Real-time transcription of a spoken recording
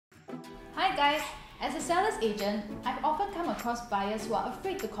Hi guys! As a seller's agent, I've often come across buyers who are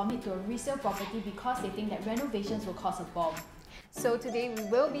afraid to commit to a resale property because they think that renovations will cost a bomb. So today we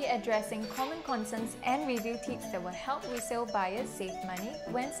will be addressing common concerns and review tips that will help resale buyers save money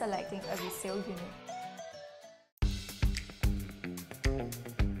when selecting a resale unit.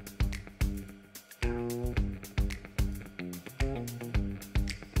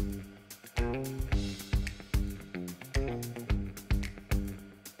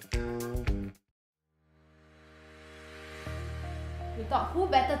 We thought who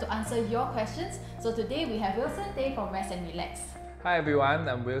better to answer your questions, so today we have Wilson Teh from Rezt Relax. Hi everyone,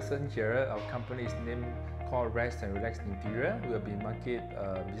 I'm Wilson here. Our company is named called Rezt Relax Interior. We have been in market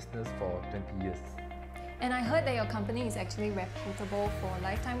business for 20 years. And I heard that your company is actually reputable for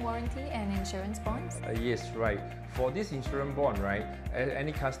lifetime warranty and insurance bonds? Yes, right. For this insurance bond, right,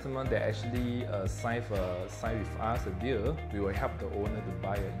 any customer that actually sign with us a deal, we will help the owner to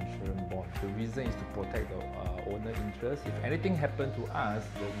buy an insurance bond. The reason is to protect the owner interest. If anything happens to us,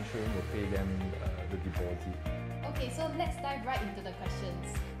 the insurance will pay them the deposit. Okay, so let's dive right into the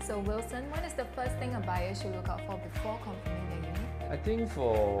questions. So Wilson, what is the first thing a buyer should look out for before confirming their unit? I think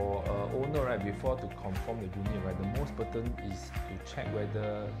for owner, right, before to confirm the unit, right, the most important is to check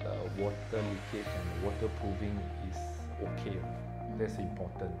whether the water leakage and the waterproofing is okay. That's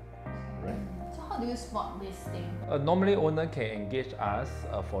important, right? So how do you spot this thing? Normally, owner can engage us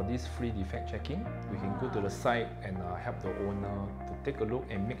for this free defect checking. We can go to the site and help the owner to take a look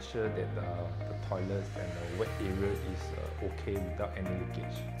and make sure that the toilets and the wet area is okay without any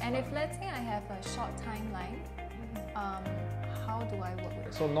leakage. And if let's say I have a short timeline, how do I work with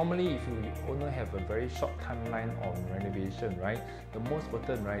it? So normally, if you owner have a very short timeline on renovation, right, the most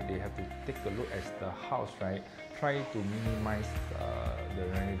important, right, they have to take a look at the house, right, try to minimize the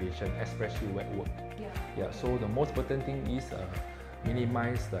renovation, especially wet work. Yeah. So the most important thing is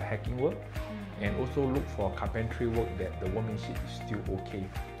minimize the hacking work, and also look for carpentry work that the workmanship is still okay.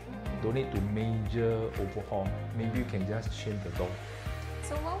 Don't need to major overhaul. Maybe you can just change the door.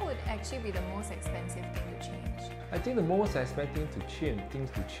 So what would actually be the most expensive thing to change? I think the most expensive things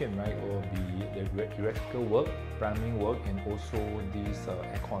to change, right, will be the electrical work, plumbing work, and also this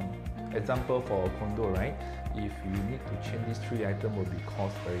aircon. Example for a condo, right? If you need to change these three items, will be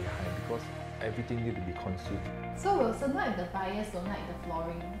cost very high because everything need to be consumed. So Wilson, what if the buyers don't like the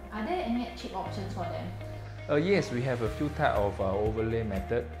flooring? Are there any cheap options for them? Yes, we have a few types of overlay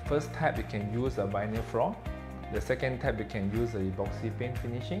method. First type, you can use a vinyl floor. The second type, you can use the epoxy paint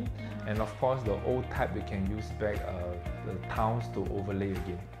finishing. And of course, the old type, you can use back the tiles to overlay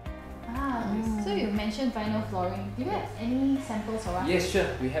again. So you mentioned vinyl flooring. Do you have any samples for us? Yes, sure.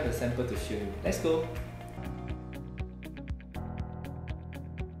 We have a sample to show you. Let's go.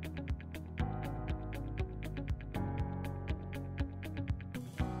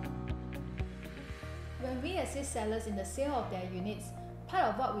 When we assist sellers in the sale of their units, part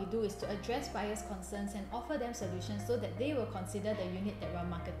of what we do is to address buyers' concerns and offer them solutions so that they will consider the unit that we're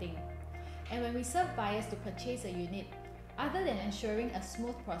marketing. And when we serve buyers to purchase a unit, other than ensuring a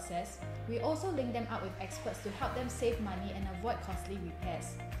smooth process, we also link them up with experts to help them save money and avoid costly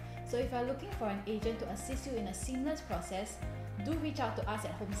repairs. So if you're looking for an agent to assist you in a seamless process, do reach out to us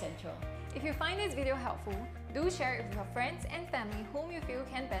at Home Central. If you find this video helpful, do share it with your friends and family whom you feel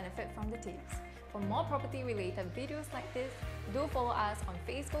can benefit from the tips. For more property-related videos like this, do follow us on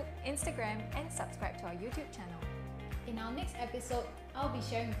Facebook, Instagram, and subscribe to our YouTube channel. In our next episode, I'll be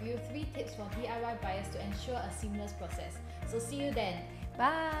sharing with you 3 tips for DIY buyers to ensure a seamless process. So see you then.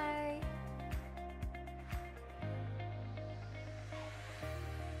 Bye!